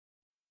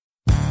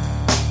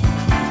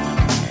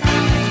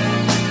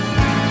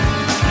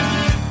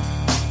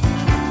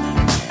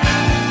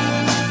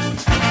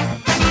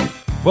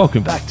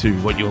Welcome back to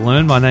What You'll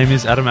Learn. My name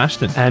is Adam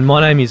Ashton. And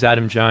my name is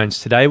Adam Jones.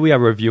 Today we are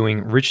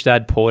reviewing Rich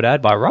Dad, Poor Dad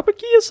by Robert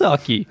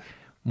Kiyosaki.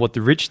 What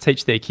the rich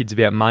teach their kids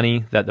about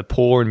money that the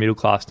poor and middle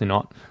class do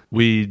not.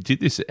 We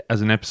did this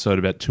as an episode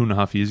about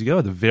 2.5 years ago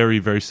at the very,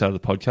 very start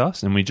of the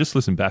podcast, and we just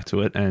listened back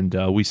to it, and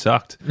we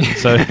sucked.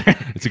 So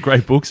it's a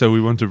great book, so we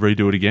want to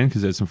redo it again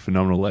because there's some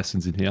phenomenal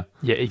lessons in here.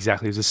 Yeah,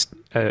 exactly. It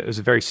was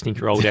a very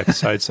stinker old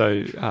episode,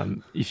 so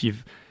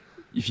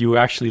if you were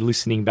actually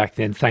listening back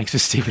then, thanks for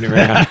sticking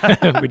around.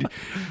 I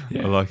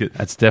like it.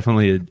 That's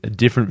definitely a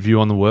different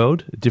view on the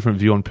world, a different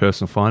view on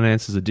personal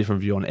finances, a different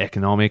view on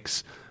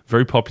economics.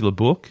 Very popular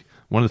book.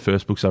 One of the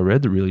first books I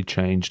read that really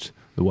changed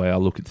the way I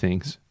look at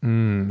things.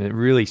 It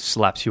really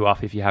slaps you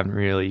up if you haven't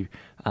really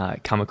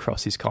come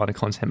across this kind of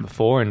content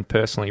before, and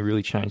personally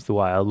really changed the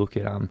way I look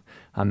at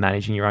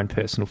managing your own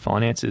personal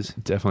finances.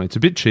 Definitely. It's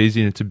a bit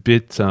cheesy and it's a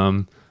bit...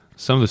 some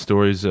of the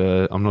stories,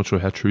 I'm not sure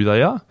how true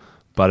they are,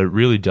 but it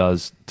really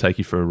does take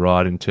you for a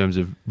ride in terms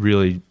of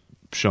really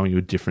showing you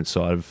a different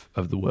side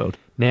of the world.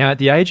 Now, at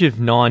the age of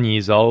 9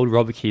 years old,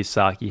 Robert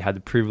Kiyosaki had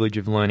the privilege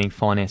of learning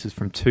finances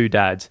from two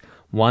dads.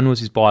 One was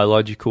his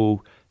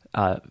biological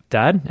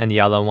dad, and the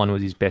other one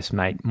was his best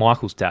mate,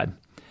 Michael's dad.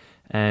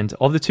 And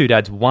of the two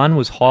dads, one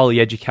was highly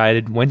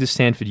educated, went to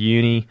Stanford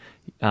Uni,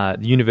 the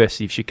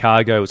University of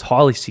Chicago, was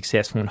highly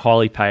successful and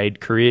highly paid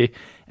career,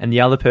 and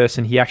the other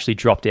person, he actually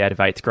dropped out of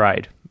 8th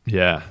grade.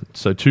 Yeah,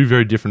 so two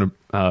very different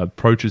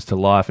approaches to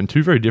life and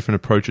two very different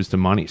approaches to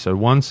money. So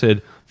one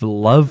said the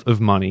love of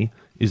money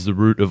is the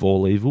root of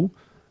all evil.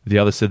 The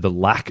other said the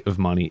lack of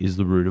money is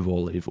the root of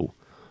all evil.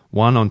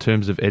 One, on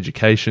terms of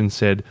education,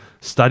 said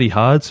study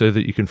hard so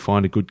that you can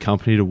find a good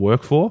company to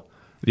work for.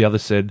 The other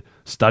said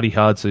study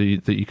hard so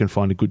that you can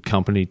find a good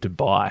company to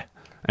buy.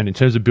 And in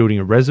terms of building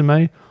a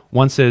resume,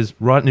 one says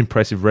write an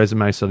impressive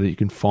resume so that you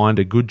can find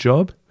a good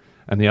job.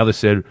 And the other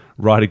said,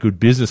 write a good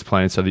business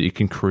plan so that you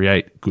can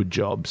create good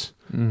jobs.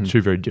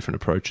 Two very different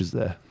approaches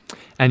there.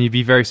 And you'd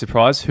be very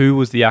surprised, who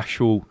was the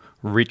actual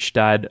rich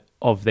dad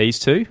of these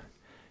two?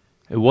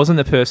 It wasn't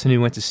the person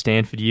who went to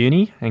Stanford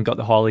Uni and got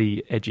the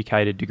highly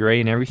educated degree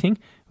and everything.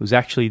 It was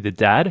actually the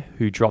dad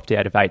who dropped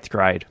out of 8th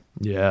grade.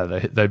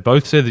 Yeah, they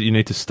both said that you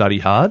need to study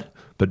hard,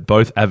 but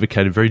both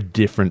advocated very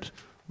different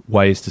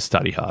ways to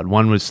study hard.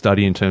 One was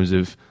study in terms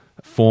of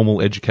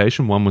formal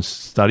education. One was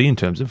study in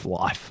terms of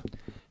life.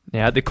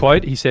 Now, the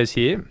quote, he says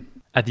here,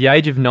 "At the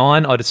age of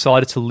 9, I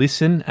decided to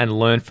listen and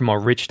learn from my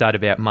rich dad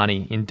about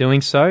money. In doing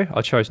so,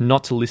 I chose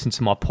not to listen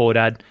to my poor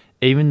dad,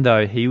 even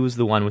though he was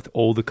the one with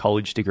all the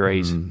college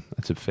degrees."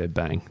 That's a fair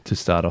bang to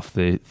start off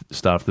the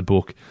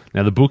book.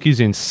 Now, the book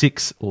is in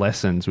 6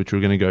 lessons, which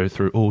we're going to go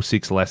through all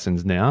 6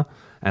 lessons now.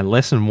 And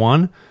lesson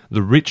 1,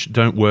 the rich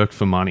don't work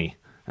for money.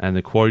 And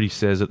the quote he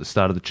says at the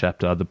start of the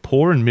chapter, "The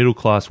poor and middle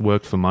class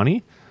work for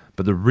money,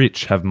 but the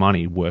rich have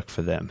money work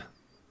for them."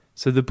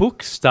 So the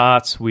book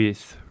starts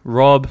with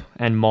Rob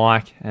and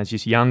Mike as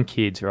just young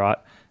kids, right?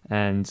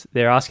 And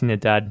they're asking their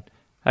dad,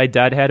 "Hey,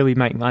 Dad, how do we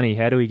make money?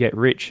 How do we get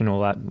rich?" and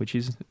all that, which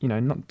is,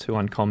 not too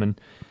uncommon.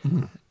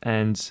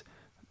 And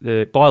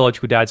the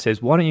biological dad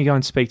says, "Why don't you go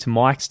and speak to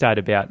Mike's dad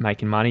about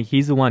making money?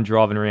 He's the one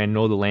driving around in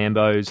all the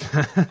Lambos,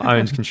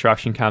 owns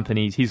construction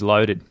companies. He's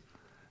loaded."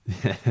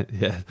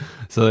 Yeah.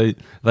 So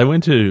they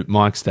went to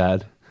Mike's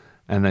dad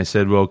and they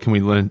said, "Well, can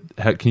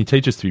you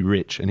teach us to be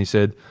rich?" And he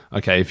said,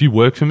 "Okay, if you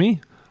work for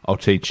me, I'll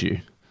teach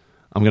you.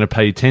 I'm going to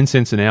pay you 10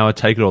 cents an hour,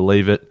 take it or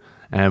leave it."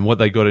 And what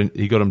he got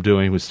him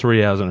doing was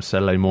 3 hours on a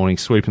Saturday morning,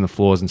 sweeping the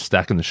floors and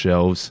stacking the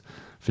shelves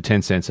for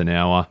 10 cents an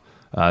hour.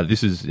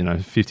 This is,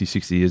 50,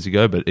 60 years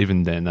ago, but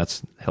even then,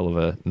 that's hell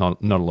of not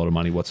a lot of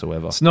money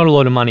whatsoever. It's not a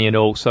lot of money at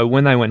all. So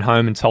when they went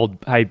home and told,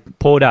 "Hey,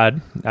 poor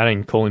dad," I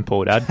didn't call him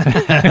poor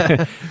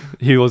dad.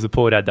 He was a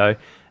poor dad though,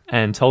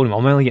 and told him,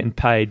 "I'm only getting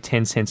paid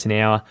 10 cents an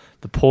hour."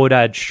 The poor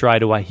dad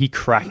straight away, he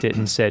cracked it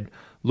and said,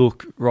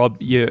 "Look,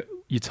 Rob, your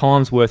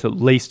time's worth at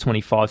least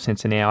 25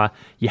 cents an hour.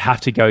 You have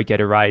to go get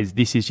a raise.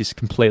 This is just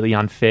completely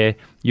unfair.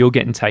 You're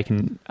getting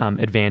taken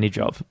advantage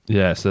of."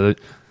 Yeah, so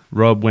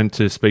Rob went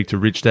to speak to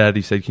Rich Dad.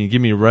 He said, "Can you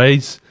give me a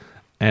raise?"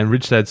 And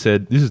Rich Dad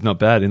said, "This is not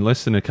bad. In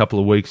less than a couple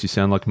of weeks, you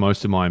sound like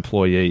most of my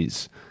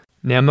employees."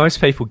 Now, most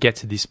people get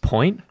to this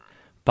point,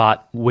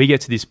 but we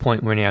get to this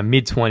point when in our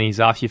mid-20s,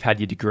 after you've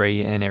had your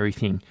degree and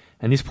everything.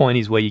 And this point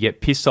is where you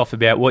get pissed off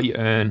about what you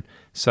earn,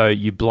 so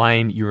you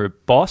blame your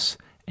boss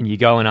and you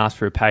go and ask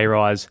for a pay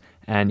rise,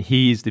 and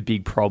he is the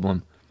big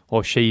problem,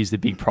 or she is the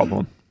big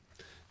problem.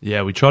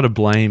 Yeah, we try to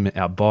blame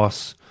our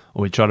boss,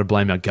 or we try to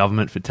blame our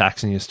government for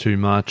taxing us too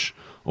much,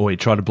 or we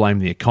try to blame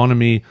the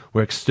economy.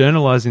 We're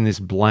externalizing this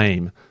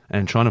blame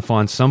and trying to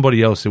find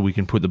somebody else that we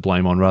can put the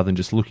blame on rather than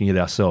just looking at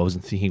ourselves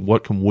and thinking,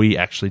 what can we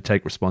actually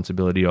take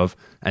responsibility of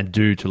and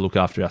do to look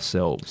after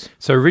ourselves?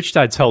 So Rich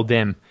Dad told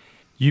them,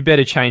 "You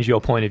better change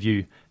your point of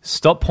view.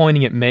 Stop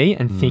pointing at me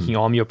and thinking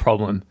I'm your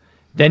problem.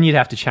 Then you'd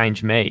have to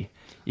change me.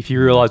 If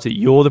you realize that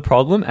you're the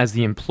problem as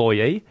the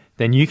employee,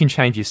 then you can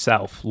change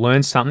yourself,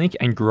 learn something,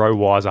 and grow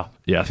wiser."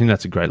 Yeah, I think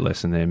that's a great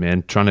lesson there,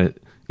 man. Trying to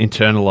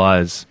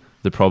internalize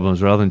the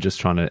problems rather than just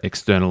trying to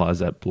externalize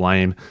that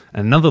blame.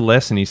 And another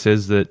lesson, he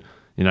says that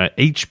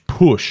each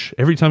push,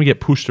 every time you get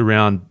pushed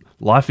around,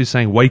 life is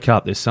saying, wake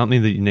up, there's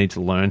something that you need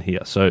to learn here.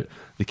 So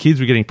the kids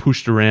were getting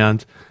pushed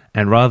around,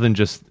 and rather than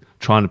just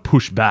trying to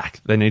push back,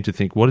 they need to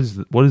think, what is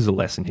the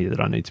lesson here that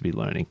I need to be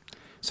learning?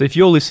 So if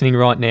you're listening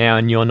right now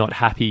and you're not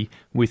happy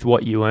with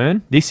what you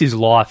earn, this is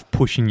life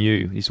pushing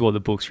you, is what the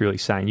book's really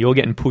saying. You're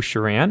getting pushed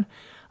around,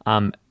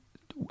 and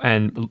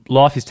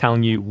life is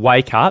telling you,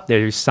 wake up,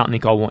 there is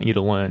something I want you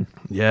to learn.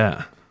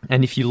 Yeah.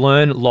 And if you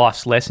learn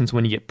life's lessons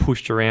when you get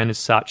pushed around as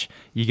such,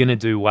 you're going to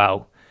do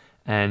well.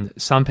 And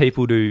some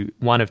people do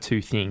one of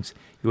two things.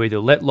 You either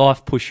let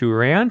life push you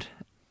around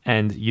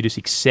and you just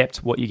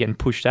accept what you're getting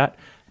pushed at.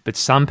 But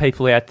some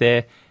people out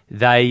there,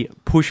 they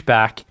push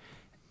back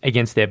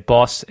against their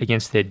boss,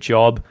 against their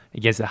job,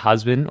 against their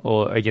husband,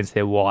 or against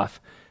their wife.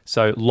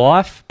 So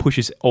life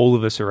pushes all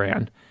of us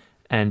around.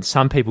 And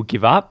some people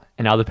give up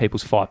and other people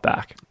fight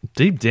back.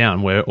 Deep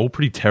down, we're all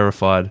pretty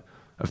terrified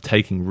of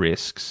taking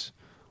risks.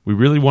 We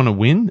really want to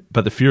win,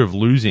 but the fear of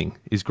losing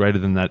is greater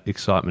than that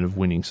excitement of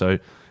winning. So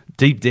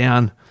deep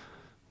down,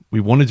 we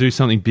want to do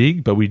something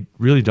big, but we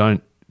really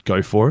don't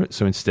go for it.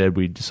 So instead,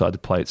 we decide to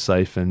play it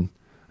safe and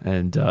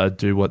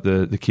do what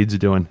the kids are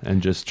doing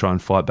and just try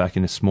and fight back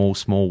in a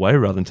small way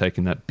rather than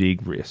taking that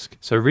big risk.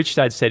 So Rich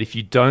Dad said, if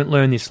you don't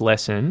learn this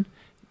lesson,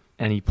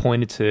 and he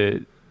pointed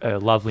to a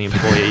lovely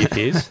employee of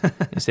his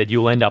and said,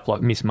 you'll end up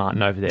like Miss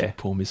Martin over there.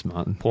 Poor Miss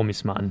Martin. Poor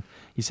Miss Martin.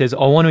 He says,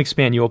 I want to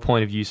expand your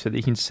point of view so that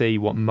you can see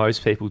what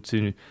most people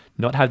do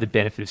not have the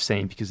benefit of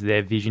seeing because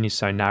their vision is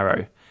so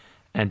narrow.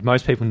 And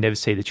most people never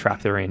see the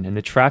trap they're in. And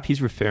the trap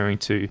he's referring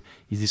to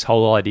is this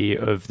whole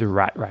idea of the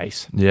rat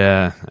race.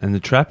 Yeah, and the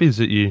trap is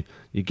that you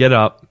get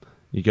up,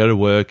 you go to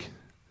work,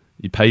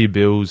 you pay your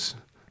bills.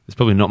 There's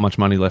probably not much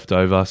money left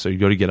over, so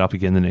you've got to get up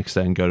again the next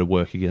day and go to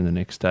work again the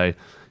next day.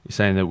 You're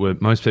saying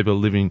that most people are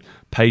living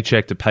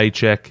paycheck to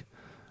paycheck,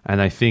 and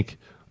they think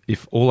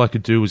if all I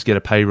could do was get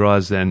a pay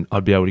rise, then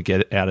I'd be able to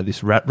get out of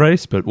this rat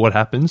race. But what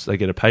happens? They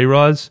get a pay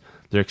rise,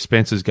 their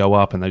expenses go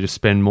up, and they just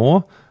spend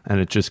more,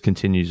 and it just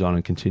continues on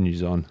and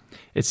continues on.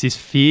 It's this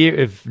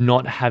fear of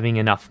not having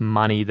enough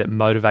money that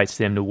motivates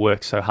them to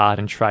work so hard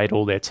and trade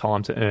all their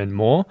time to earn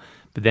more.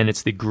 But then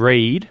it's the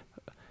greed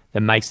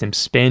that makes them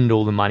spend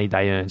all the money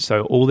they earn.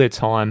 So all their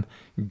time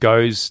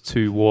goes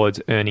towards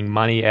earning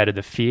money out of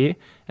the fear,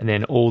 and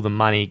then all the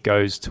money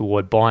goes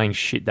toward buying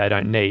shit they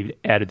don't need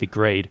out of the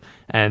greed.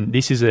 And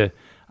this is a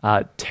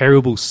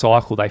terrible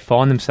cycle they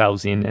find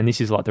themselves in, and this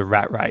is like the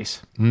rat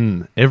race.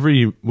 Whether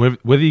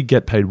you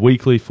get paid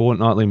weekly,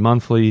 fortnightly,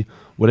 monthly,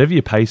 whatever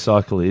your pay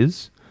cycle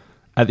is,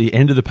 at the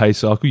end of the pay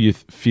cycle, you're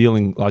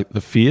feeling like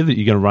the fear that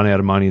you're going to run out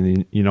of money and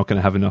then you're not going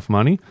to have enough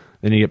money.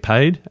 Then you get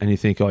paid and you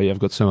think, oh yeah, I've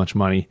got so much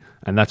money.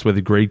 And that's where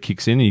the greed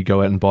kicks in and you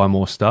go out and buy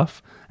more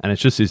stuff. And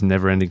it's just this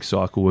never-ending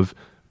cycle of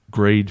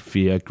greed,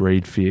 fear,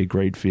 greed, fear,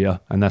 greed, fear.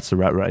 And that's the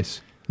rat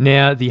race.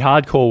 Now, the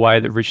hardcore way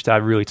that Rich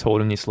Dad really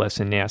taught him this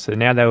lesson now. So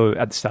now they were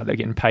at the start, they're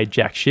getting paid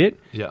jack shit.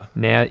 Yeah.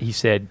 Now he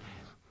said,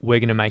 we're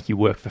going to make you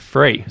work for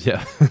free.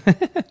 Yeah.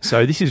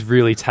 So this is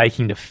really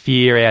taking the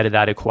fear out of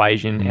that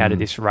equation, out of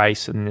this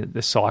race and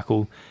the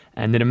cycle.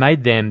 And then it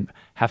made them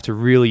have to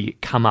really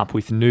come up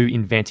with new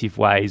inventive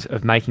ways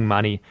of making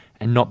money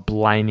and not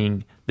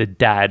blaming the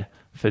dad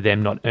for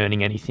them not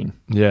earning anything.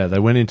 Yeah, they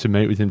went in to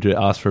meet with him to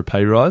ask for a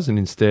pay rise, and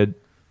instead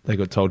they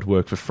got told to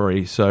work for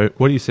free. So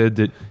what he said,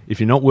 that if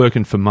you're not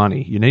working for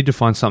money, you need to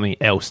find something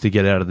else to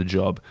get out of the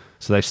job.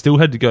 So they still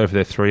had to go for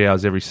their 3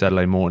 hours every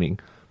Saturday morning.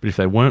 But if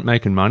they weren't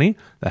making money,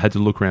 they had to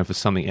look around for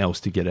something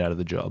else to get out of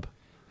the job.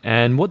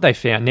 And what they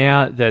found,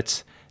 now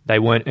that they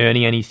weren't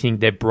earning anything,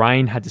 their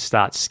brain had to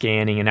start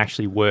scanning and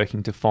actually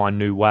working to find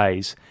new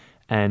ways.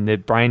 And their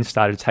brain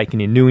started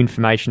taking in new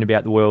information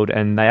about the world,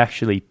 and they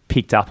actually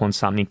picked up on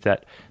something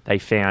that they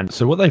found.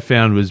 So what they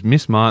found was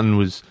Miss Martin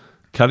was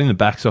cutting the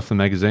backs off the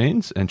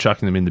magazines and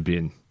chucking them in the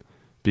bin,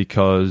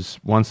 because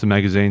once the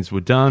magazines were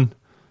done,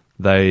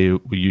 they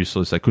were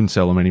useless. They couldn't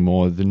sell them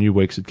anymore. The new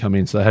weeks had come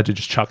in, so they had to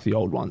just chuck the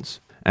old ones.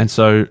 And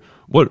so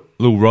what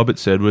little Robert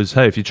said was,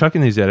 hey, if you're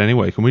chucking these out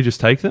anyway, can we just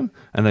take them?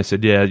 And they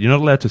said, yeah, you're not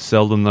allowed to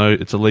sell them though.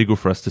 It's illegal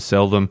for us to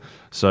sell them.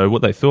 So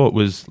what they thought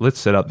was, let's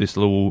set up this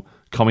little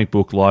comic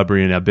book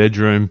library in our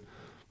bedroom.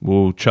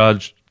 We'll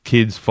charge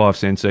kids 5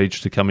 cents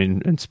each to come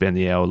in and spend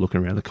the hour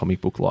looking around the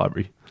comic book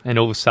library. And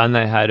all of a sudden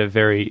they had a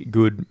very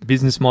good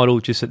business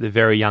model just at the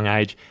very young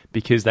age,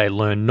 because they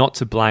learned not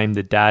to blame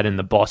the dad and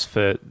the boss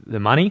for the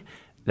money.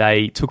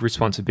 They took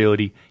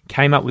responsibility,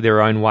 came up with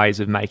their own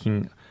ways of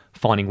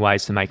finding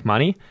ways to make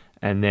money,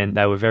 and then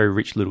they were very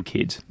rich little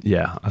kids.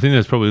 Yeah, I think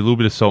there's probably a little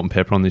bit of salt and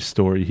pepper on this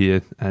story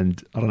here,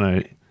 and I don't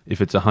know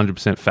if it's 100%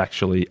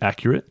 factually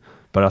accurate,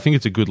 but I think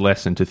it's a good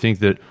lesson to think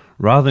that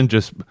rather than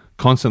just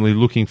constantly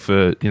looking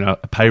for,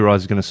 a pay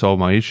rise is going to solve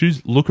my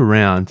issues, look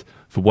around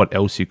for what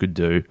else you could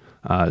do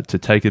to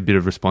take a bit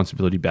of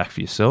responsibility back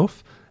for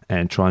yourself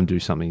and try and do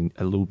something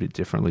a little bit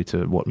differently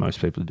to what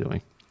most people are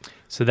doing.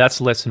 So that's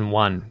lesson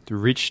 1. The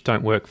rich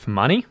don't work for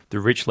money.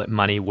 The rich let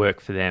money work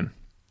for them.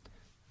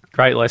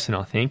 Great lesson,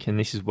 I think, and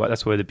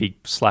that's where the big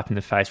slap in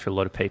the face for a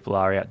lot of people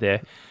are out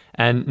there.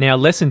 And now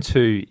lesson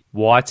 2,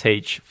 why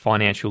teach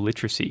financial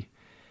literacy?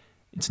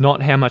 It's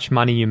not how much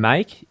money you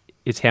make,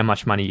 it's how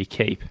much money you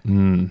keep.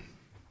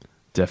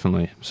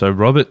 Definitely. So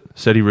Robert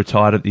said he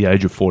retired at the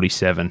age of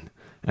 47.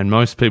 And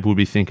most people would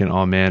be thinking,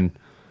 oh man,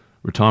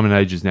 retirement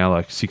age is now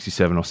like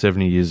 67 or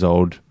 70 years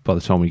old. By the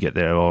time we get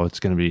there,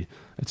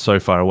 it's so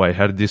far away.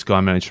 How did this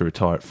guy manage to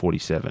retire at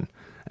 47?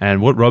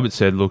 And what Robert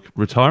said, look,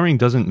 retiring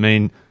doesn't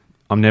mean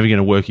I'm never going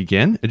to work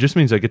again. It just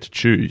means I get to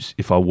choose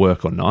if I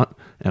work or not.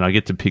 And I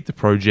get to pick the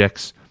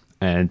projects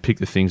and pick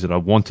the things that I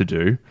want to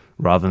do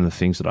rather than the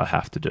things that I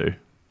have to do.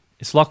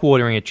 It's like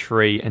watering a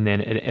tree and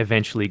then it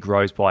eventually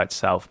grows by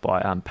itself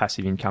by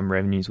passive income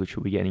revenues, which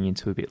we'll be getting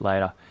into a bit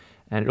later.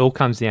 And it all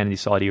comes down to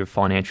this idea of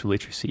financial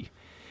literacy.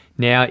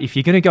 Now, if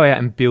you're going to go out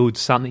and build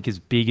something as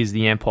big as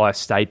the Empire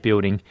State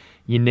Building,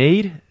 you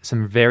need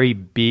some very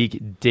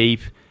big,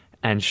 deep,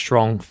 and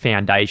strong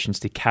foundations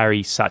to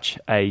carry such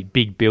a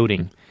big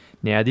building.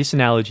 Now, this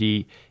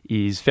analogy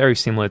is very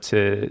similar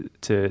to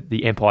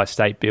the Empire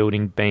State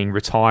Building being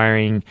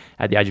retiring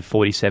at the age of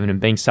 47 and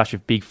being such a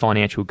big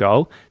financial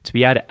goal. To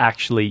be able to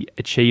actually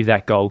achieve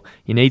that goal,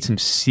 you need some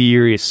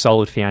serious,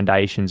 solid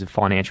foundations of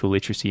financial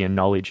literacy and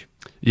knowledge.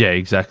 Yeah,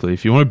 exactly.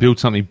 If you want to build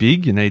something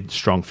big, you need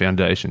strong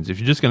foundations. If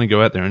you're just going to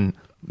go out there and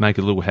make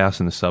a little house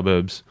in the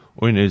suburbs,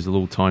 all you need is a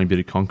little tiny bit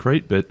of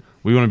concrete, but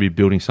we want to be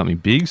building something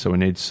big, so we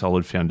need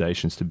solid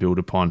foundations to build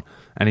upon.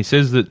 And he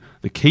says that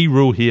the key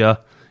rule here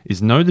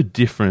is know the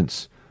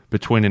difference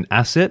between an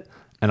asset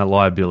and a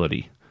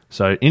liability.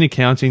 So in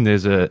accounting,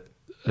 there's a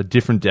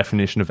different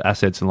definition of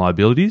assets and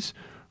liabilities.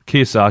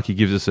 Kiyosaki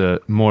gives us a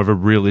more of a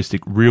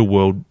realistic,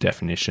 real-world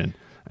definition.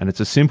 And it's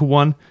a simple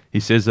one. He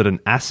says that an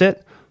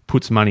asset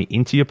puts money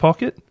into your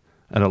pocket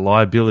and a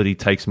liability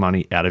takes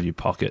money out of your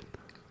pocket.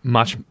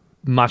 Much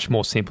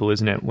more simple,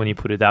 isn't it, when you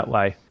put it that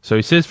way? So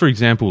he says, for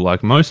example,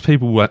 like most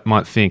people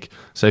might think,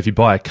 so if you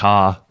buy a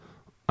car,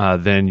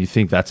 then you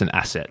think that's an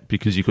asset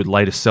because you could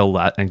later sell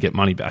that and get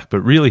money back. But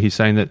really, he's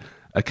saying that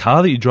a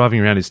car that you're driving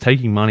around is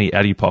taking money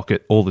out of your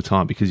pocket all the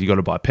time because you got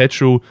to buy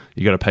petrol,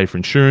 you got to pay for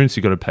insurance,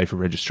 you got to pay for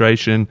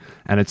registration,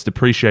 and it's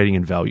depreciating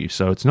in value.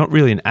 So it's not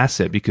really an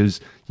asset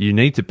because you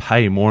need to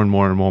pay more and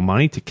more and more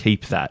money to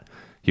keep that.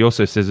 He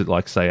also says it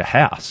like, say, a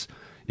house.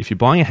 If you're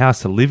buying a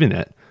house to live in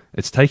it,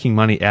 it's taking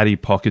money out of your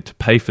pocket to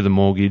pay for the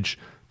mortgage,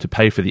 to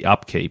pay for the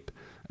upkeep.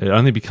 It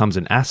only becomes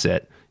an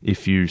asset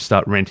if you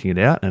start renting it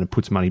out and it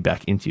puts money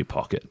back into your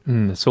pocket.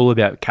 It's all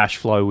about cash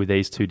flow with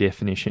these two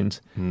definitions.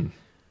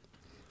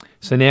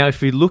 So now if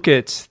we look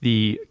at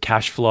the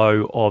cash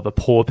flow of a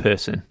poor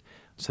person,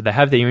 so they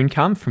have their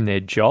income from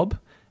their job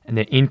and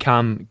their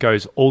income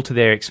goes all to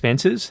their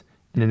expenses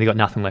and then they've got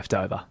nothing left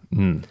over.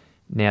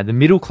 Now the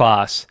middle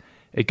class,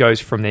 it goes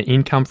from their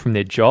income from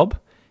their job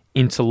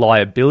into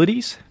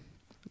liabilities,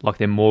 like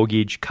their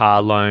mortgage,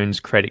 car loans,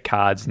 credit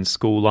cards, and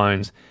school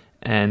loans.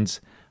 And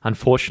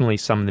unfortunately,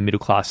 some of the middle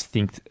class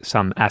think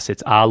some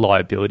assets are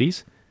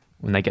liabilities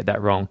when they get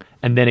that wrong.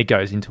 And then it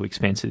goes into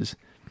expenses.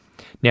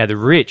 Now, the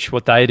rich,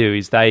 what they do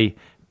is they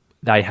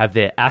have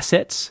their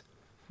assets,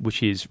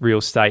 which is real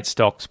estate,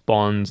 stocks,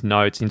 bonds,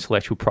 notes,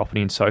 intellectual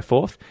property, and so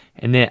forth.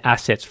 And their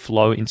assets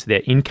flow into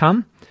their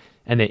income.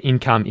 And their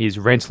income is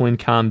rental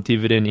income,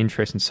 dividend,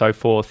 interest, and so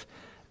forth.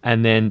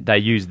 And then they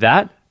use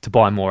that to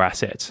buy more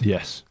assets.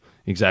 Yes,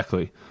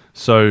 exactly.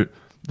 So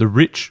the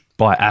rich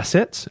buy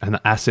assets, and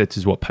the assets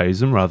is what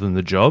pays them rather than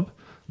the job.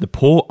 The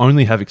poor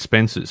only have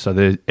expenses.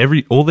 So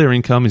all their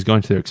income is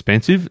going to their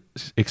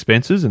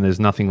expenses, and there's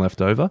nothing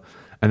left over.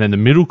 And then the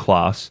middle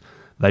class,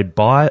 they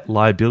buy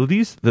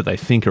liabilities that they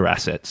think are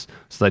assets.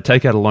 So they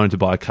take out a loan to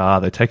buy a car,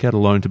 they take out a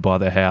loan to buy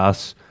their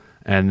house,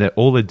 and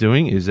all they're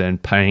doing is then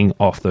paying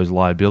off those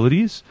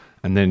liabilities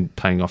and then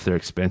paying off their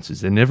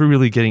expenses. They're never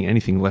really getting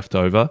anything left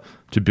over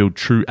to build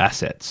true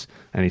assets.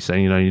 And he's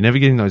saying, you're never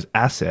getting those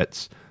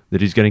assets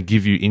that is going to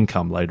give you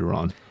income later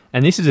on.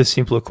 And this is a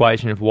simple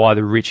equation of why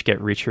the rich get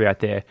richer out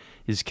there,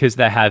 is because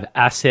they have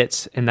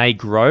assets and they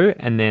grow,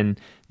 and then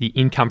the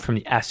income from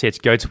the assets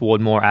go toward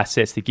more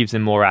assets that gives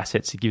them more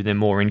assets to give them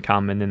more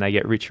income, and then they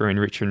get richer and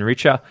richer and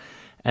richer.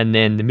 And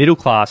then the middle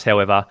class,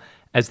 however,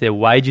 as their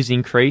wages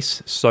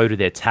increase, so do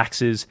their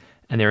taxes,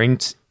 and their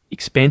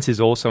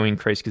expenses also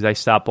increase because they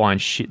start buying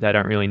shit they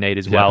don't really need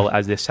as well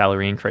as their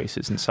salary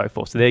increases and so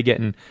forth. So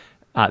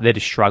they're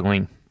just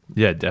struggling.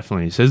 Yeah,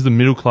 definitely. He says the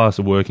middle class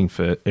are working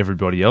for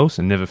everybody else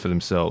and never for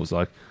themselves.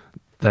 Like,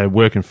 they're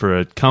working for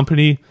a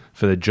company,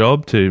 for their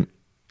job to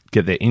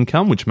get their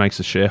income, which makes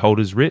the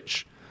shareholders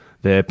rich.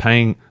 They're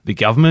paying the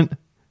government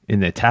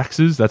in their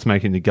taxes. That's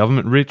making the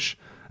government rich.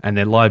 And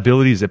their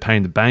liabilities, they're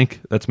paying the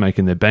bank. That's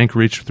making their bank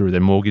rich through their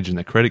mortgage and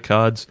their credit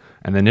cards.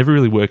 And they're never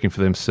really working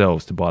for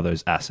themselves to buy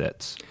those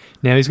assets.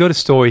 Now, he's got a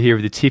story here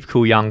of the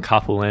typical young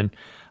couple, and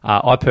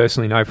I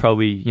personally know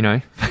probably,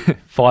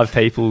 5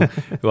 people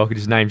who I could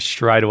just name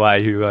straight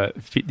away who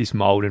fit this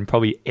mold, and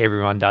probably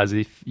everyone does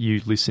if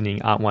you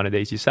listening aren't one of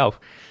these yourself.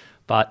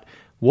 But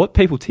what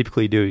people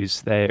typically do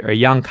is they're a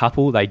young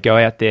couple, they go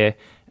out there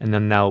and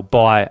then they'll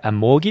buy a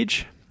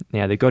mortgage.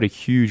 Now, they've got a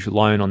huge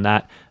loan on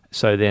that,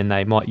 so then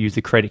they might use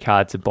the credit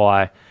card to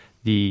buy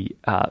the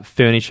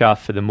furniture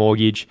for the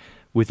mortgage.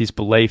 with this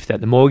belief that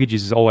the mortgage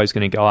is always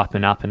going to go up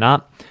and up and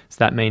up. So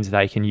that means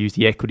they can use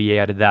the equity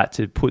out of that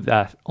to put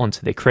that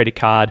onto their credit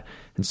card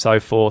and so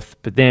forth.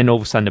 But then all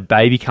of a sudden a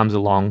baby comes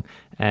along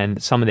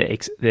and some of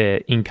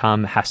their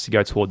income has to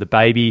go toward the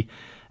baby.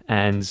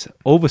 And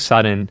all of a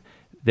sudden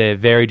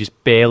they're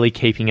just barely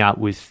keeping up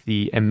with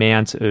the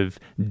amount of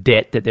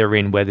debt that they're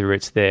in, whether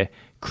it's their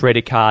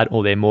credit card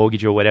or their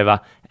mortgage or whatever.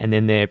 And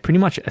then they're pretty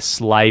much a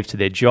slave to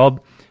their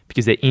job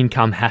because their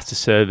income has to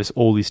service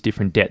all this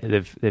different debt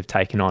that they've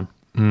taken on.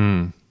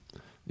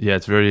 Yeah,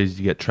 it's very easy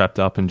to get trapped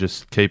up and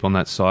just keep on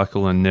that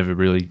cycle and never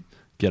really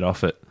get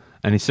off it.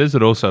 And he says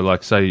that also,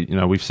 like, say,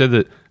 we've said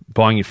that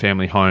buying your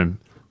family home,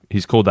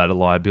 he's called that a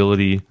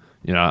liability.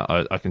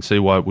 I can see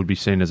why it would be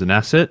seen as an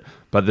asset.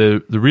 But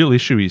the real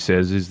issue, he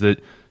says, is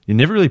that you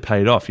never really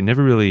pay it off. You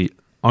never really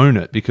own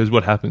it, because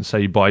what happens,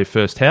 say you buy your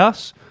first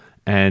house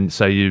and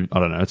say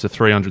it's a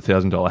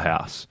 $300,000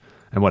 house.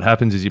 And what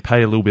happens is you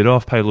pay a little bit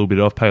off, pay a little bit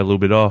off, pay a little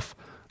bit off.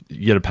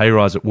 You get a pay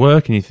rise at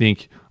work and you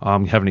think,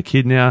 I'm having a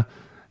kid now.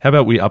 How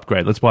about we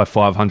upgrade? Let's buy a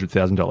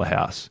 $500,000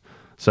 house.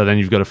 So then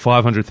you've got a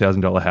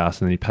 $500,000 house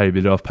and then you pay a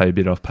bit off, pay a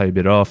bit off, pay a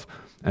bit off.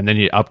 And then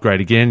you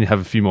upgrade again, you have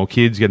a few more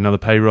kids, get another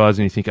pay rise,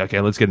 and you think, okay,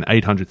 let's get an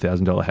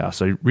 $800,000 house.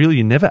 So really,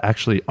 you're never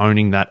actually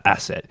owning that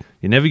asset.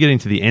 You're never getting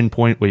to the end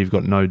point where you've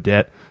got no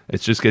debt.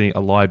 It's just getting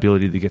a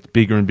liability that gets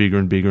bigger and bigger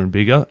and bigger and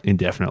bigger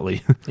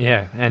indefinitely.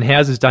 Yeah, and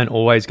houses don't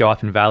always go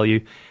up in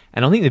value.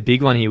 And I think the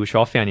big one here, which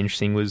I found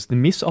interesting, was the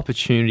missed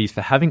opportunities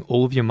for having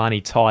all of your money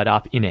tied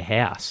up in a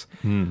house.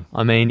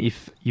 I mean,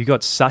 if you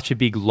got such a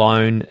big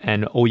loan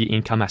and all your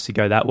income has to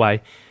go that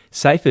way,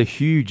 say if a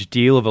huge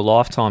deal of a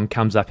lifetime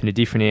comes up in a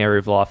different area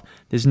of life,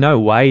 there's no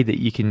way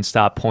that you can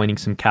start pointing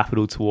some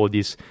capital toward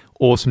this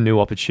awesome new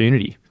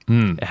opportunity.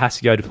 It has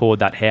to go toward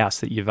that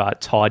house that you've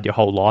tied your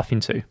whole life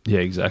into. Yeah,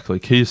 exactly.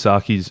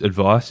 Kiyosaki's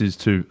advice is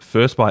to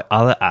first buy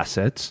other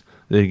assets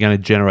that are going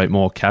to generate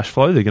more cash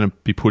flow. They're going to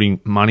be putting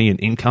money and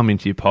income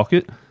into your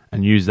pocket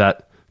and use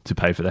that to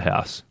pay for the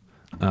house.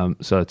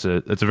 So it's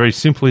a very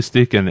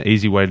simplistic and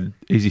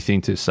easy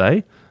thing to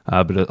say,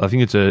 but I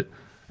think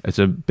it's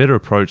a better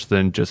approach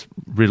than just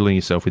riddling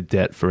yourself with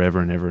debt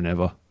forever and ever and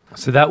ever.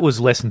 So that was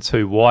lesson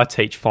 2, why I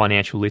teach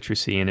financial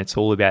literacy, and it's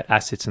all about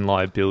assets and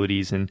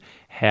liabilities and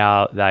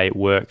how they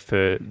work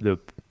for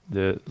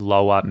the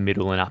lower,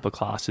 middle and upper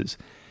classes.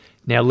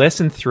 Now,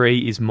 lesson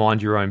 3 is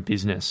mind your own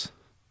business.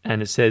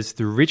 And it says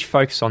the rich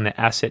focus on their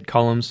asset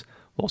columns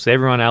whilst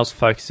everyone else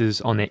focuses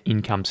on their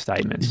income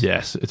statements.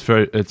 Yes,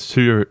 it's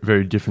two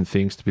very different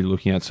things to be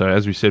looking at. So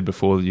as we said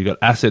before, you've got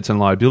assets and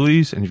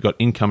liabilities and you've got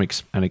income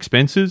and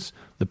expenses.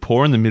 The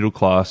poor and the middle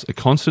class are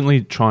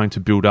constantly trying to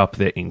build up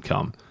their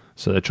income.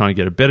 So they're trying to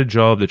get a better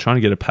job, they're trying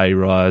to get a pay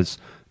rise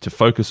to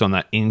focus on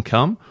that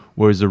income,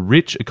 whereas the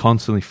rich are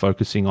constantly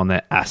focusing on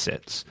their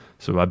assets.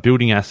 So by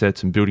building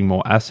assets and building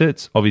more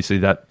assets, obviously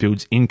that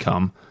builds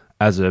income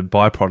as a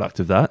byproduct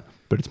of that.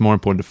 But it's more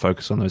important to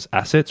focus on those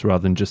assets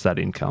rather than just that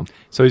income.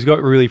 So he's got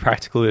really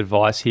practical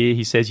advice here.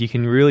 He says you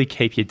can really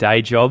keep your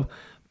day job,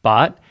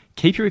 but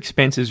keep your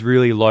expenses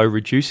really low,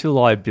 reduce your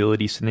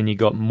liability so then you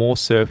got more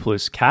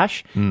surplus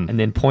cash, and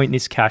then point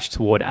this cash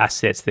toward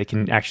assets that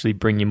can actually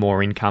bring you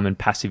more income and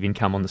passive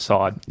income on the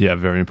side. Yeah,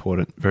 very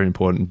important. Very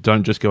important.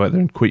 Don't just go out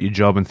there and quit your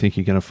job and think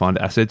you're going to find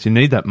assets. You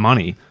need that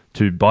money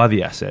to buy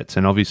the assets.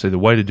 And obviously the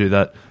way to do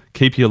that,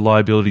 keep your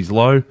liabilities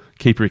low,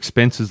 keep your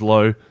expenses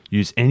low,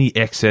 use any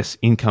excess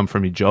income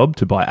from your job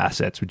to buy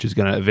assets, which is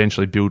going to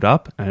eventually build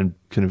up and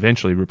can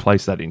eventually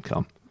replace that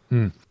income.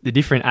 The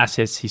different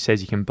assets he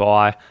says you can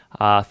buy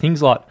are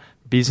things like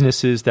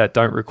businesses that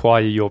don't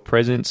require your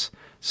presence,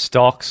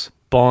 stocks,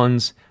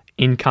 bonds,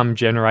 income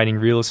generating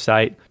real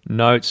estate,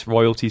 notes,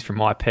 royalties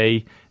from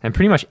IP, and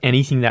pretty much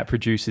anything that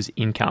produces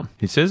income.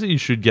 He says that you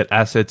should get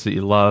assets that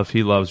you love.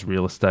 He loves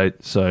real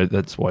estate, so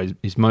that's why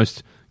he's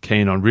most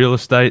keen on real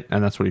estate,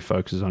 and that's what he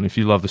focuses on. If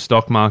you love the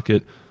stock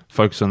market,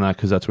 focus on that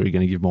because that's where you're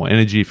going to give more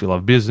energy. If you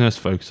love business,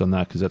 focus on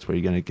that because that's where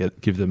you're going to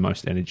give the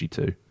most energy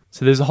to.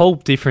 So there's a whole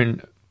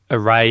different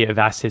array of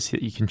assets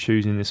that you can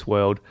choose in this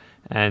world,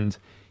 and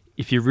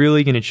if you're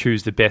really going to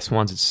choose the best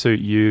ones that suit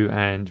you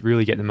and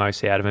really get the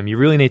most out of them, you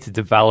really need to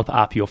develop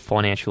up your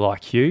financial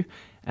IQ,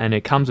 and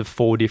it comes of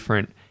 4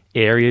 different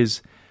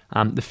areas.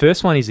 The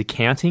first one is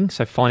accounting,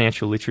 so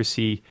financial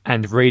literacy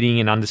and reading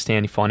and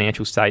understanding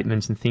financial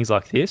statements and things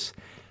like this.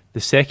 The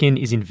second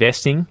is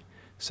investing,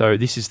 so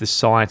this is the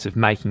science of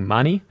making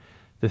money.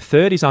 The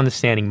third is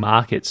understanding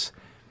markets,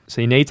 so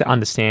you need to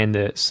understand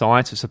the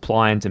science of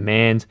supply and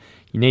demand.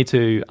 You need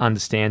to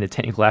understand the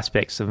technical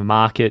aspects of a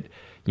market.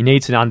 You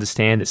need to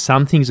understand that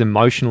some things are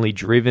emotionally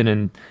driven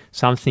and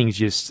some things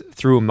just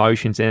through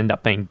emotions end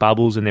up being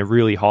bubbles and they're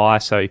really high.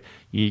 So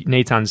you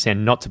need to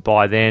understand not to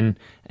buy then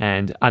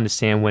and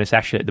understand when it's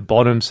actually at the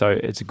bottom. So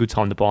it's a good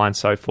time to buy and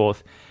so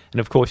forth. And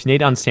of course, you need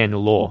to understand the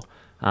law.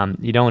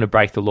 You don't want to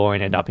break the law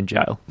and end up in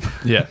jail.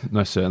 Yeah,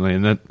 no, certainly.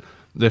 And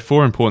they're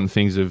 4 important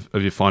things of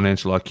your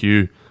financial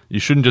IQ. You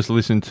shouldn't just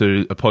listen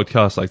to a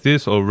podcast like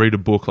this or read a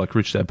book like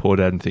Rich Dad Poor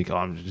Dad and think,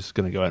 I'm just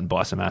going to go out and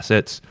buy some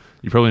assets.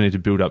 You probably need to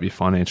build up your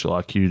financial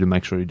IQ to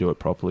make sure you do it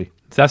properly.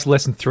 So that's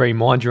lesson 3,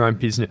 mind your own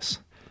business.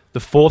 The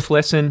fourth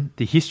lesson,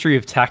 the history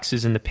of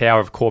taxes and the power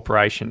of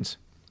corporations.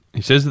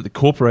 He says that the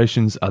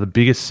corporations are the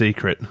biggest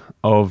secret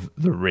of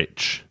the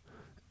rich.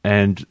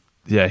 And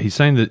yeah, he's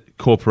saying that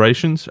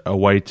corporations are a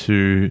way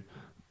to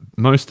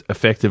most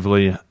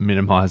effectively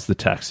minimize the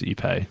tax that you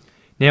pay.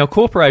 Now, a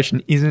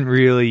corporation isn't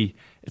really,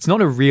 it's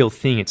not a real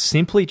thing. It's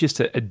simply just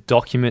a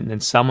document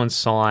that someone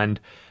signed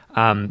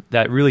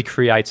that really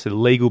creates a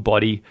legal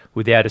body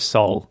without a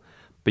soul.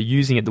 But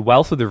using it, the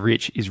wealth of the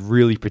rich is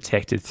really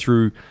protected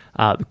through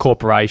the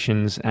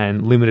corporations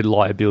and limited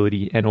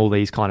liability and all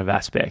these kind of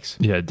aspects.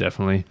 Yeah,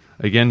 definitely.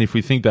 Again, if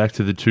we think back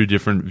to the two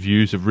different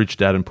views of rich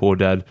dad and poor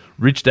dad,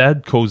 rich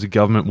dad calls the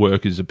government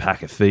workers a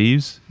pack of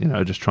thieves,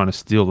 just trying to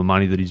steal the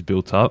money that he's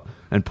built up.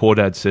 And poor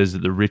dad says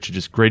that the rich are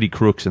just greedy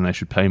crooks and they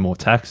should pay more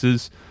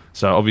taxes.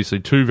 So obviously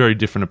two very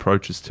different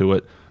approaches to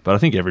it. But I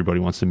think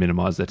everybody wants to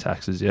minimize their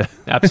taxes, yeah.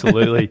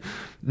 Absolutely.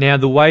 Now,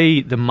 the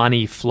way the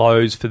money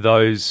flows for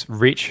those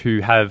rich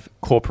who have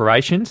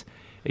corporations,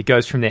 it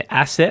goes from their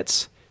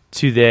assets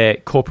to their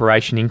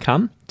corporation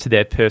income to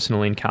their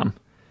personal income.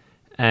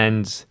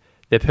 And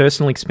their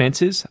personal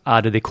expenses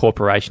are to their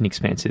corporation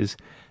expenses.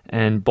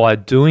 And by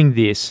doing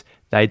this,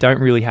 they don't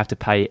really have to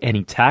pay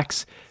any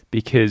tax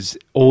because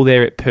all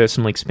their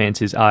personal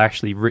expenses are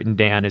actually written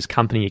down as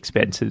company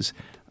expenses,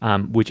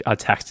 which are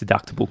tax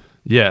deductible.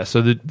 Yeah,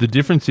 so the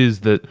difference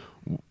is that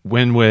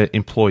when we're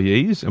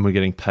employees and we're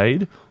getting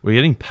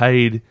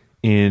paid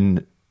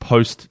in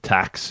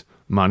post-tax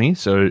money.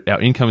 So our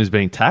income is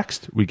being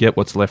taxed, we get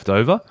what's left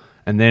over,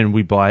 and then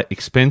we buy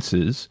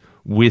expenses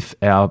with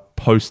our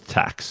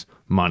post-tax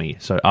money.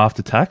 So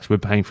after tax, we're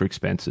paying for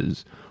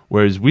expenses.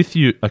 Whereas with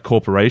a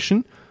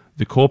corporation,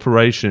 the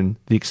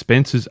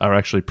expenses are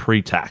actually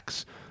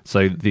pre-tax.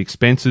 So the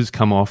expenses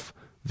come off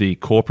the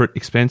corporate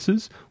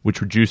expenses,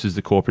 which reduces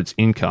the corporate's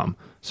income.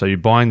 So you're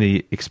buying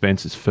the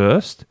expenses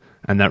first,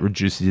 and that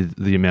reduces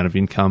the amount of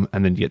income,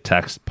 and then you get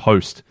taxed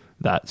post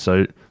that.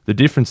 So the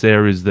difference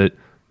there is that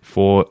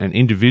for an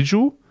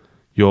individual,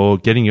 you're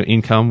getting your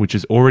income, which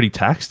is already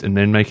taxed, and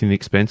then making the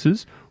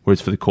expenses, whereas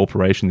for the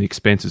corporation, the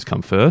expenses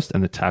come first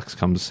and the tax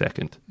comes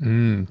second.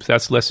 So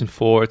that's lesson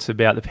 4. It's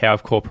about the power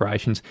of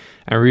corporations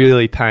and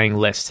really paying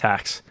less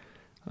tax.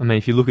 I mean,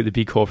 if you look at the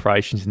big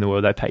corporations in the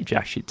world, they pay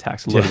jack shit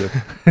tax. A lot of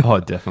them. Oh,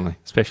 definitely.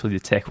 Especially the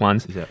tech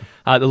ones. Yeah.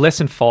 The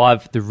lesson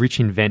 5, the rich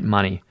invent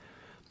money.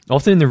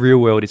 Often in the real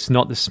world, it's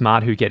not the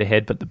smart who get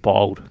ahead, but the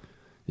bold.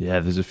 Yeah,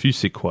 there's a few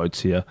sick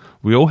quotes here.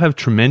 We all have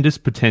tremendous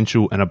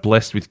potential and are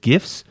blessed with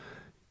gifts,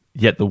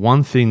 yet the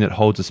one thing that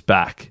holds us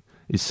back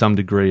is some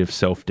degree of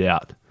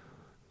self-doubt.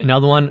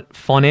 Another one,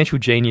 financial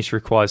genius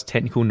requires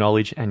technical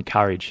knowledge and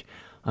courage.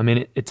 I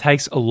mean, it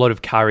takes a lot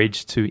of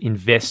courage to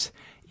invest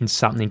in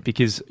something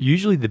because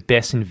usually the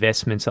best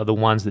investments are the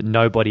ones that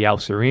nobody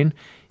else are in.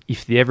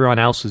 If everyone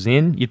else was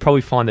in, you'd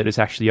probably find that it's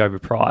actually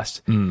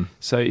overpriced.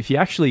 So if you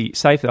actually,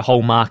 say if the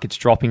whole market's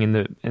dropping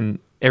and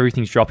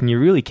everything's dropping, you're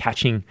really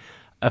catching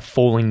a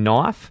falling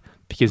knife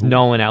because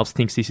no one else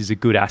thinks this is a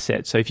good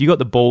asset. So if you got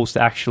the balls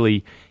to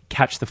actually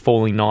catch the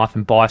falling knife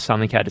and buy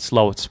something at its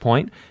lowest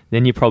point,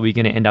 then you're probably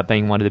going to end up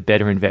being one of the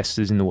better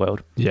investors in the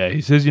world. Yeah,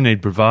 he says you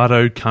need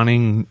bravado,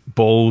 cunning,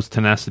 balls,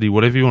 tenacity,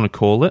 whatever you want to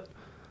call it.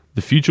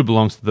 The future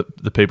belongs to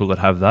the people that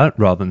have that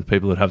rather than the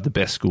people that have the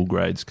best school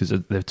grades because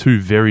they're two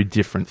very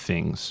different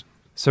things.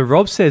 So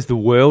Rob says the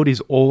world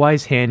is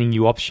always handing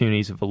you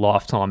opportunities of a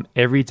lifetime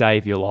every day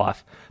of your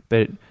life,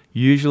 but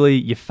usually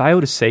you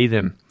fail to see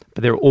them,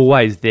 but they're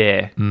always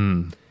there.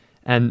 And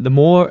the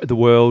more the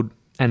world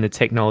and the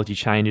technology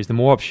changes, the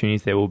more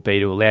opportunities there will be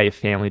to allow your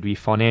family to be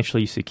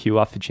financially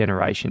secure for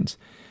generations.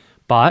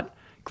 But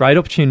great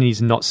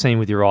opportunities are not seen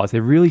with your eyes.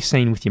 They're really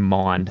seen with your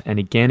mind. And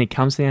again, it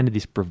comes down to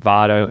this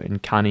bravado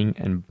and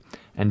cunning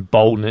and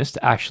boldness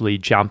to actually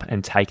jump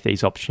and take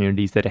these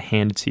opportunities that are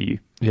handed to you.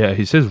 Yeah,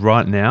 he says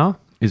right now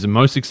is the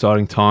most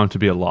exciting time to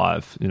be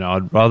alive.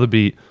 I'd rather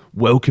be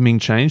welcoming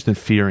change than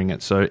fearing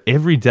it. So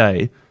every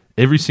day,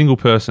 every single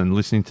person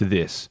listening to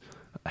this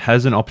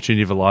has an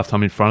opportunity of a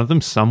lifetime in front of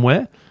them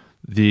somewhere.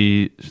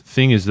 The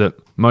thing is that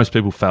most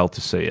people fail to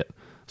see it.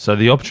 So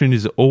the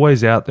opportunities are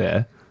always out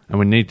there, and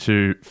we need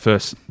to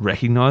first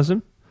recognize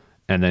them,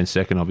 and then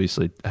second,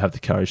 obviously, have the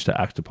courage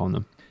to act upon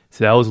them.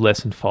 So that was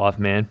lesson 5,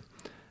 man.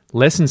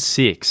 Lesson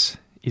 6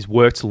 is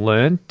work to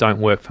learn, don't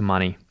work for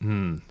money.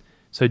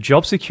 So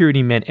job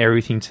security meant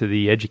everything to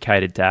the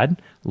educated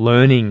dad.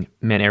 Learning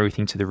meant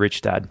everything to the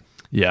rich dad.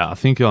 Yeah, I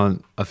think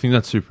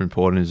that's super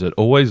important. Is that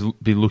always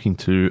be looking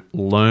to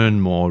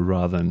learn more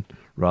rather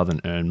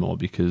than earn more,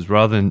 because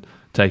rather than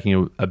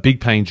taking a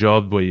big paying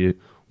job where you're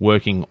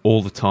working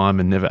all the time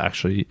and never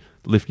actually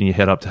lifting your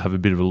head up to have a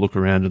bit of a look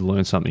around and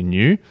learn something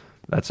new,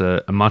 that's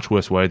a much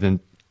worse way than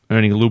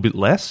earning a little bit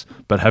less,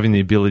 but having the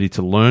ability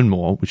to learn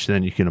more, which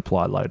then you can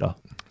apply later.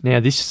 Now,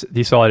 this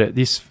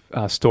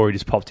story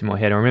just popped in my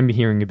head. I remember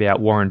hearing about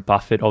Warren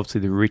Buffett,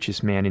 obviously the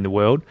richest man in the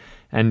world,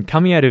 and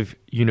coming out of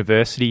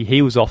university,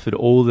 he was offered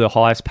all the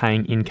highest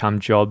paying income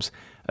jobs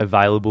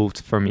available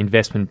from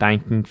investment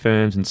banking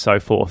firms and so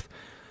forth.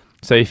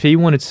 So if he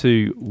wanted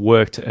to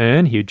work to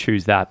earn, he would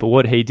choose that. But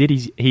what he did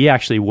is he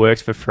actually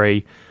worked for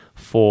free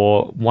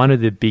for one of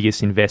the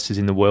biggest investors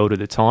in the world at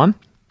the time.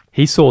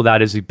 He saw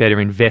that as a better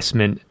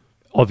investment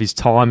of his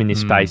time in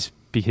this space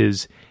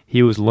because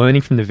he was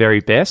learning from the very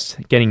best,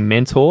 getting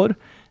mentored,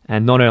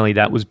 and not only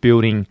that, was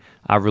building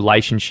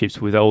relationships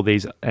with all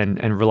these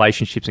and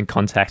relationships and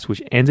contacts,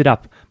 which ended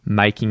up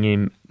making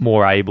him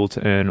more able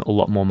to earn a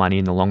lot more money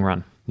in the long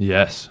run.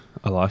 Yes,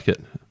 I like it.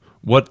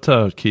 What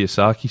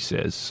Kiyosaki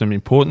says, some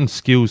important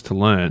skills to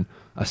learn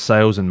are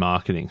sales and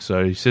marketing.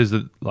 So he says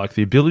that like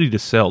the ability to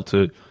sell,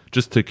 to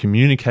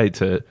communicate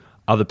to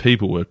other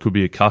people, it could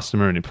be a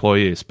customer, an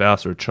employee, a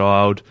spouse, or a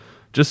child,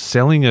 just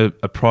selling a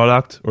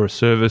product or a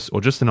service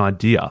or just an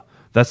idea.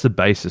 That's the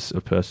basis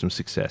of personal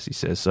success, he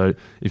says. So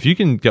if you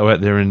can go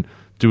out there and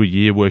do a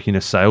year working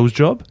a sales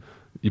job,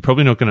 you're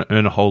probably not going to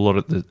earn a whole lot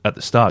at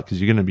the start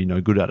because you're going to be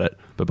no good at it.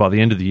 But by the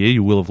end of the year,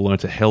 you will have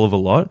learnt a hell of a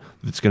lot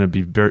that's going to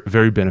be very,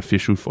 very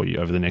beneficial for you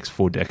over the next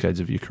 4 decades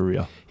of your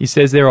career. He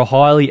says there are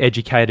highly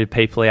educated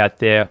people out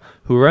there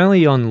who are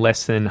only on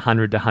less than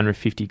 100 to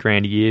 150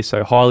 grand a year,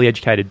 so highly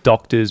educated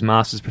doctors,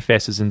 masters,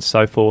 professors, and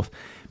so forth.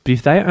 But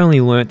if they only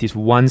learnt this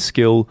one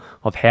skill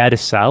of how to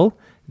sell,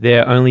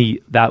 they're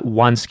only that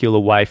one skill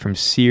away from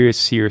serious,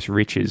 serious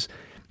riches.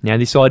 Now,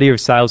 this idea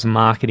of sales and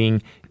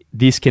marketing,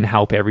 this can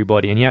help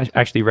everybody. And he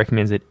actually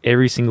recommends that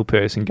every single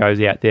person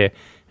goes out there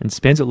and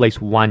spends at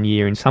least 1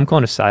 year in some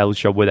kind of sales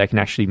job where they can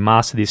actually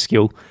master this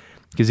skill.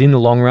 Because in the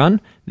long run,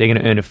 they're going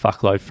to earn a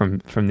fuckload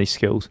from these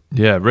skills.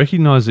 Yeah,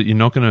 recognize that you're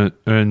not going to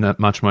earn that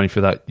much money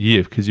for that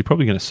year because you're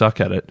probably going to suck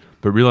at it,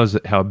 but realize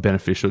that how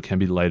beneficial it can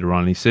be later on.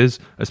 And he says,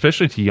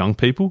 especially to young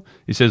people,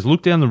 he says,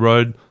 look down the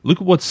road, look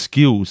at what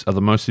skills are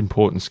the most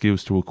important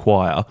skills to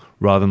acquire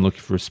rather than looking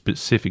for a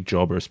specific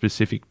job or a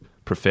specific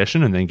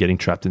profession and then getting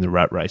trapped in the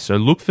rat race. So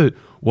look for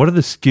what are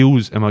the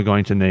skills am I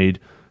going to need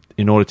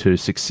in order to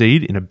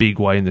succeed in a big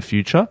way in the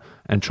future,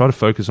 and try to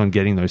focus on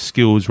getting those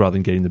skills rather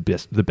than getting the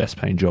best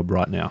paying job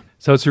right now.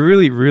 So it's a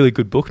really, really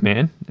good book,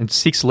 man. And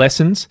 6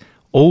 lessons,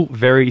 all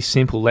very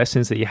simple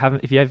lessons that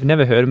if you have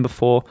never heard them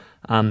before,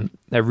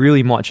 they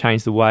really might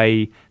change the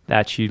way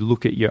that you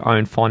look at your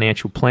own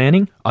financial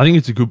planning. I think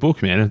it's a good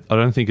book, man. I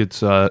don't think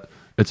it's a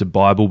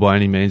Bible by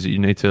any means that you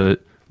need to,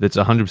 that's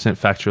 100%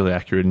 factually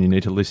accurate and you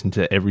need to listen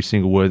to every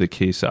single word that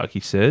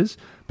Kiyosaki says.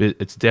 But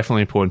it's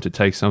definitely important to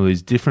take some of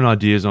these different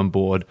ideas on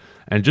board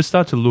and just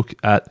start to look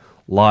at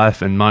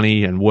life and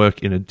money and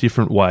work in a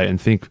different way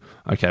and think,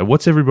 okay,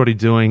 what's everybody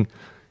doing?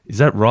 Is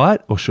that right?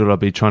 Or should I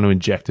be trying to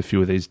inject a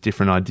few of these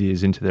different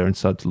ideas into there and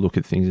start to look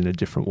at things in a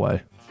different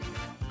way?